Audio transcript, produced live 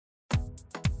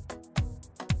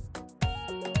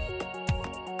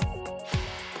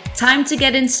Time to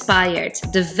get inspired,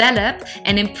 develop,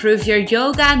 and improve your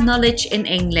yoga knowledge in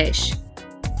English.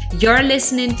 You're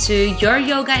listening to Your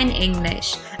Yoga in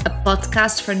English, a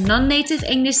podcast for non-native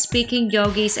English-speaking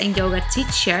yogis and yoga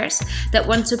teachers that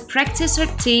want to practice or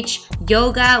teach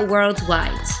yoga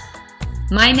worldwide.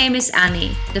 My name is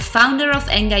Annie, the founder of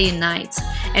Enga Unite,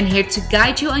 and here to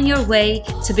guide you on your way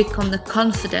to become the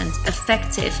confident,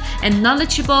 effective, and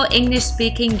knowledgeable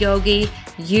English-speaking yogi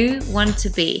you want to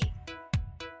be.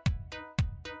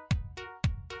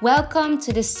 Welcome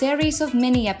to this series of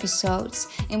mini episodes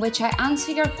in which I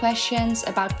answer your questions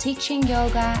about teaching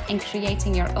yoga and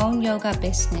creating your own yoga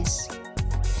business.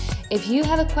 If you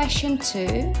have a question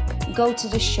too, go to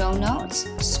the show notes,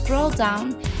 scroll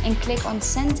down and click on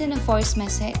send in a voice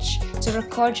message to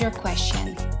record your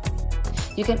question.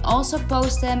 You can also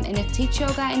post them in a Teach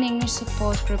Yoga in English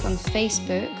support group on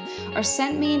Facebook or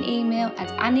send me an email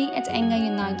at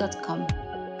annie@engaunite.com.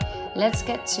 Let's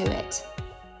get to it.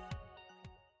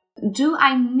 Do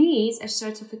I need a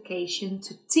certification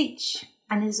to teach?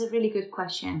 And this is a really good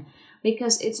question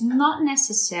because it's not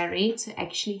necessary to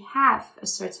actually have a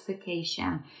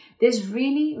certification. This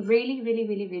really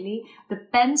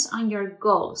depends on your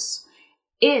goals.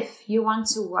 If you want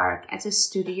to work at a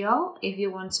studio, if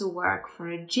you want to work for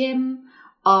a gym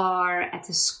or at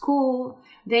a school,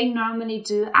 they normally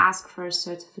do ask for a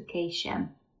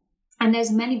certification. And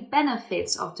there's many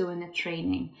benefits of doing a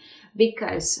training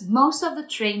because most of the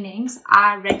trainings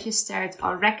are registered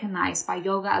or recognized by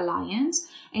Yoga Alliance,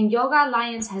 and Yoga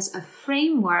Alliance has a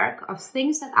framework of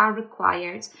things that are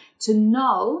required to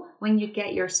know when you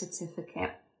get your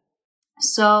certificate.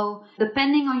 So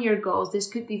depending on your goals, this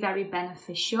could be very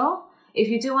beneficial. If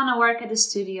you do want to work at a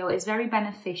studio, it's very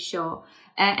beneficial.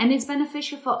 And it's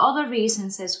beneficial for other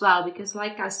reasons as well, because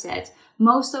like I said,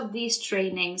 most of these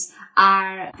trainings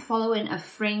are following a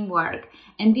framework.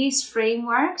 And these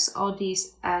frameworks or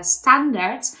these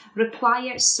standards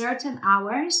require certain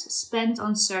hours spent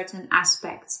on certain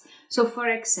aspects. So for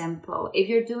example, if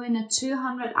you're doing a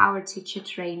 200-hour teacher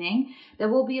training, there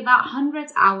will be about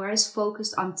 100 hours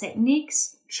focused on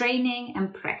techniques, training,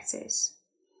 and practice.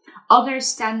 Other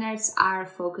standards are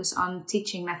focused on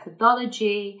teaching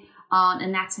methodology, on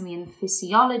anatomy and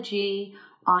physiology,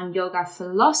 on yoga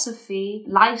philosophy,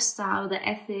 lifestyle, the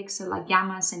ethics, so like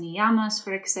yamas and niyamas,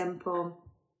 for example.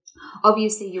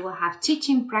 Obviously, you will have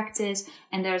teaching practice,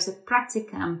 and there's a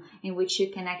practicum in which you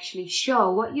can actually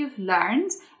show what you've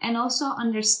learned and also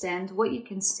understand what you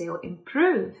can still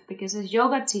improve. Because as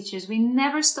yoga teachers, we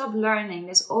never stop learning.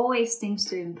 There's always things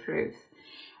to improve.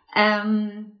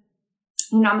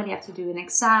 You normally have to do an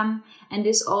exam, and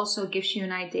this also gives you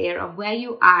an idea of where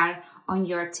you are on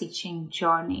your teaching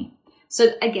journey.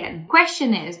 So again,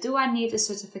 question is, do I need a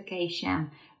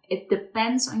certification? It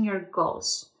depends on your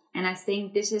goals. And I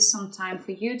think this is some time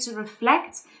for you to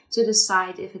reflect, to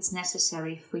decide if it's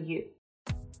necessary for you.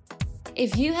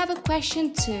 If you have a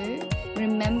question too,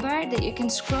 remember that you can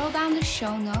scroll down the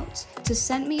show notes to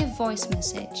send me a voice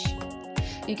message.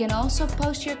 You can also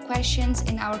post your questions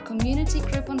in our community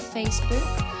group on Facebook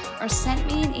or send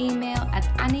me an email at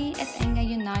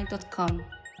annie@engaunite.com.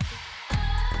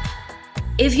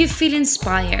 If you feel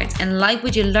inspired and like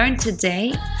what you learned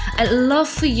today, I'd love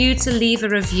for you to leave a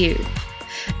review.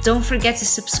 Don't forget to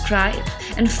subscribe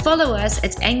and follow us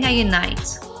at Enga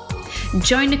Unite.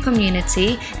 Join the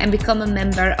community and become a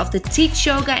member of the Teach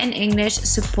Yoga in English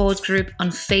support group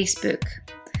on Facebook.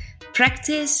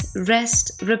 Practice,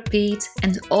 rest, repeat,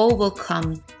 and all will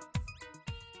come.